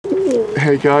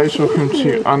Hey guys, welcome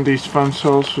to Andy's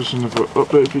Fantails with another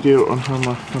update video on how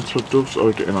my fantail doves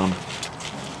are getting on.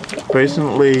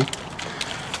 Basically,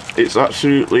 it's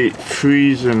absolutely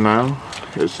freezing now.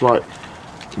 It's like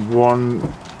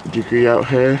 1 degree out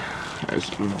here. It's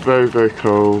very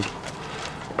cold.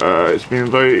 It's been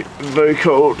very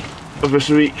cold this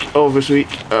week,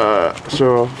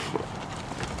 so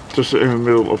I've just in the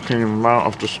middle of cleaning them out.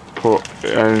 I've just put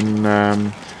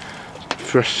in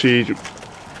fresh seed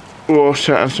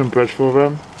water and some bread for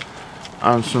them,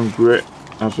 and some grit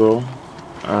as well,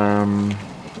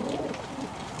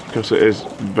 because it is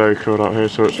very cold out here.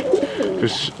 So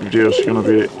this video is going to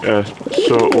be a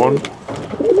short one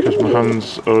because my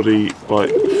hands already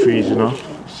like freezing off.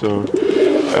 So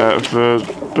the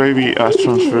baby I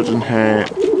transferred in here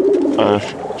a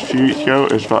few weeks ago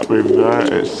is that baby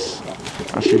there. It's,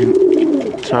 as you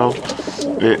can tell,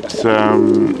 it's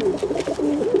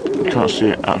you can't see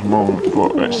it at the moment,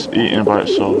 but it's eating by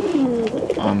itself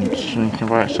and shrinking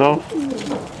by itself.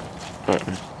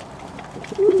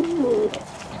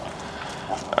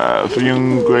 The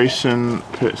young Grayson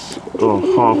Pitts, or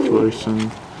half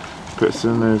Grayson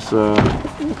Pitson, is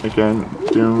again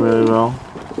doing really well.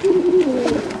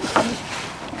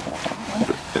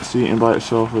 It's eating by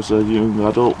itself as a young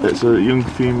adult. It's a young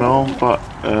female, but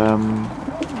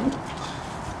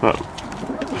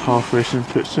half Grayson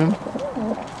Pitson.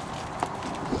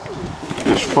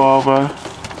 His father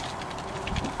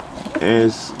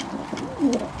is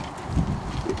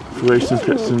Grayson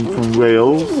Pitson from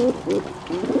Wales.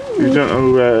 If you don't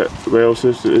know where Wales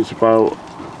is, it's about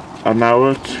an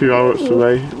hour, 2 hours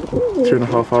away,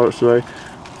 2.5 hours away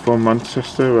from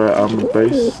Manchester, where I'm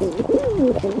based.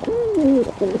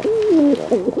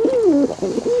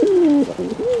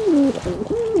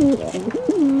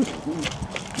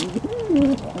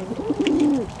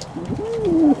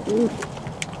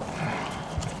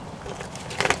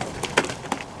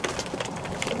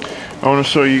 I want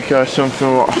to show you guys something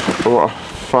what I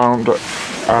found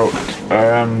out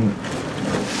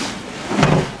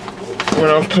when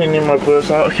I was cleaning my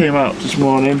birds out. I came out this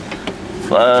morning,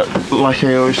 like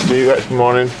I always do every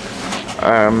morning,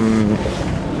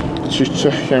 to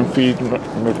check and feed my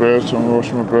birds and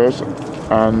wash my birds,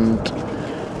 and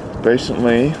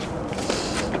basically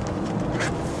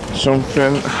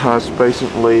something has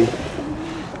basically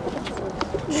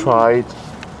tried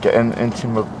getting into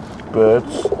my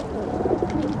birds.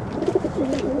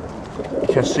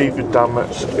 You can see the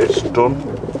damage it's done.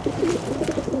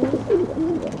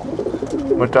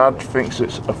 My dad thinks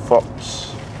it's a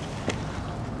fox,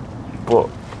 but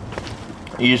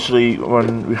usually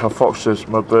when we have foxes,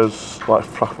 my birds like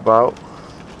flap about,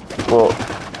 but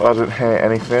I didn't hear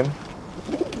anything.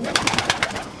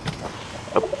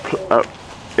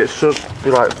 It should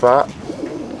be like that,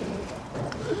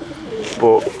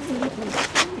 but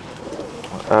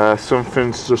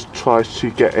something's just tried to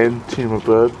get into my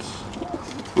birds.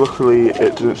 Luckily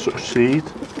it didn't succeed,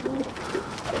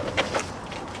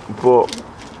 but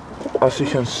as you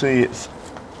can see, it's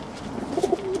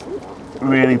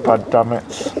really bad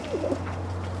damage,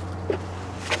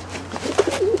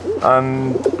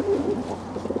 and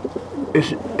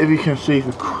if you can see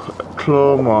the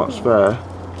claw marks there,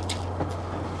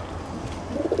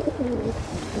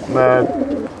 my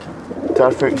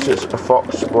dad thinks it's a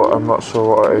fox, but I'm not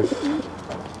sure what it is,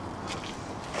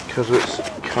 because it's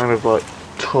kind of like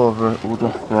tore the wood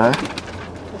off there.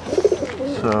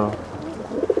 So,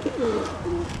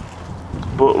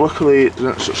 but luckily it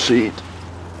didn't succeed.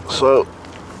 So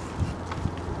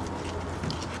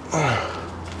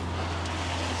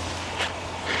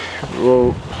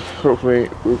well, hopefully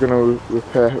we're gonna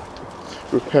repair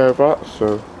that.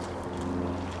 So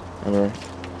anyway,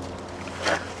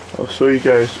 I'll show you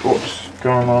guys what's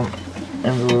going on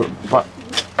in the back.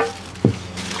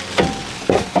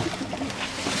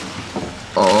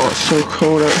 Oh, it's so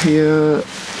cold out here.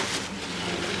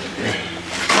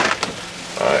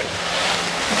 Alright.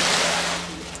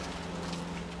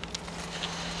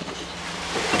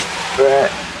 They're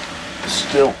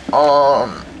still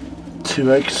on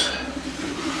 2 eggs.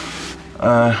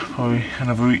 Probably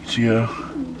another week to go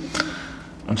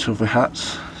until they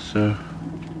hatch, so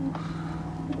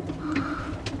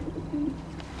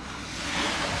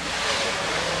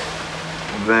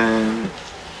then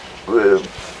we've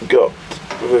got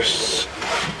this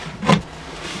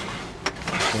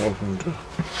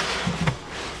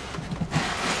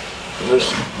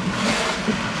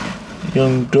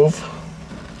young dove.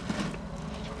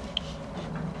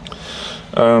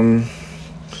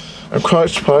 I'm quite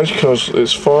surprised because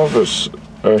its father's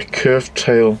a curved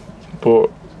tail, but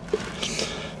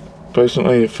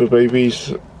basically for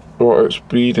babies what it's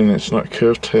breeding, it's not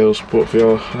curved tails, but they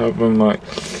are having like,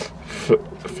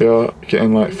 they are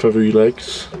getting like feathery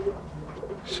legs.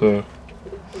 So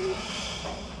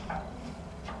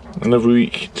another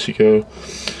week to go,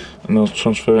 and I'll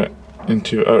transfer it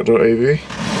into outdoor AV.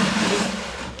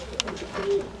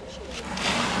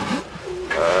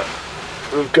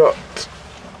 We've got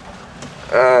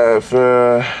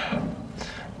the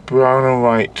brown and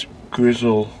white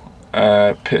grizzle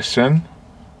piston.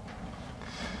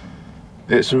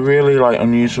 It's a really like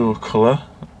unusual colour.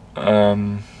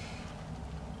 In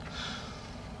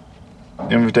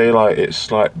the daylight it's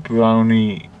like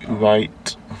browny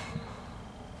white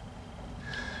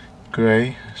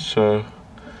grey, so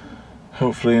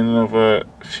hopefully in another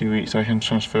few weeks I can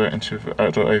transfer it into the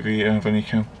outdoor AV, and then you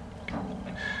can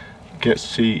get to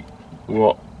see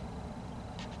what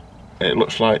it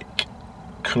looks like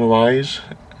colour wise.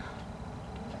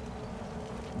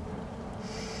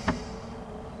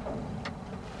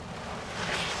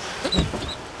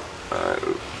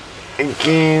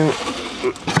 Again,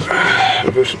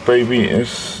 this baby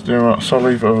is doing well.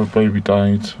 Sadly the other baby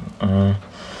died,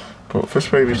 but this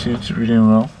baby seems to be doing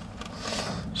well.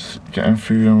 It's getting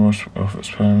food and most of its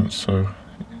parents, so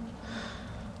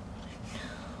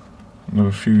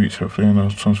another few weeks hopefully, and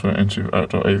I'll transfer it into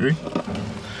outdoor AV.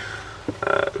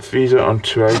 These are on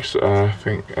 2 eggs. I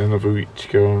think another week to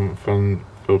go, and then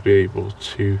they'll be able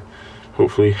to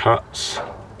hopefully hatch,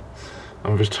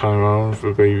 and this time around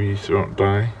the babies won't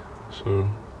die. So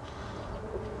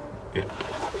yeah.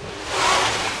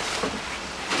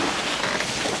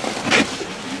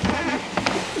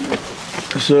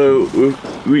 So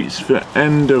we've reached the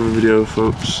end of the video,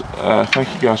 folks.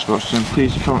 Thank you guys for watching.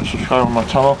 Please comment, subscribe on my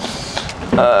channel.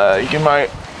 Give my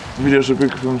videos a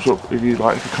big thumbs up if you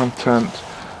like the content.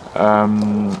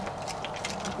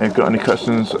 If you've got any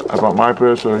questions about my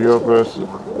birds or your birds,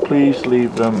 please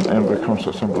leave them in the comment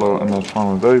section below, and I'll try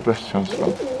my very best to answer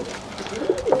them.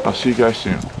 I'll see you guys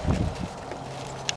soon.